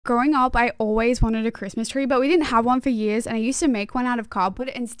Growing up, I always wanted a Christmas tree, but we didn't have one for years, and I used to make one out of cardboard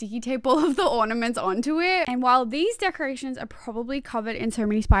and sticky tape all of the ornaments onto it. And while these decorations are probably covered in so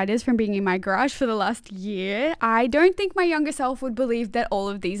many spiders from being in my garage for the last year, I don't think my younger self would believe that all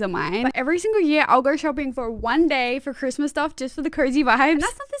of these are mine. But every single year, I'll go shopping for one day for Christmas stuff just for the cozy vibes. And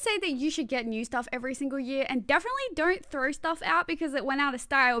that's not to say that you should get new stuff every single year, and definitely don't throw stuff out because it went out of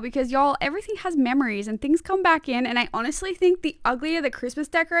style, because y'all, everything has memories and things come back in. And I honestly think the uglier the Christmas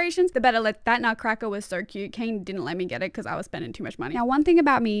decorations, the better. Like, that nutcracker was so cute. Kane didn't let me get it because I was spending too much money. Now, one thing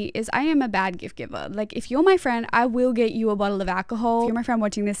about me is I am a bad gift giver. Like, if you're my friend, I will get you a bottle of alcohol. If you're my friend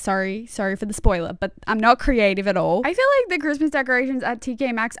watching this, sorry for the spoiler, but I'm not creative at all. I feel like the Christmas decorations at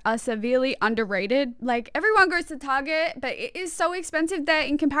TK Maxx are severely underrated. Like, everyone goes to Target, but it is so expensive there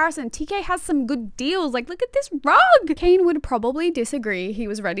in comparison. TK has some good deals. Like, look at this rug. Kane would probably disagree. He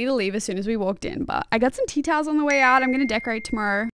was ready to leave as soon as we walked in, but I got some tea towels on the way out. I'm gonna decorate tomorrow.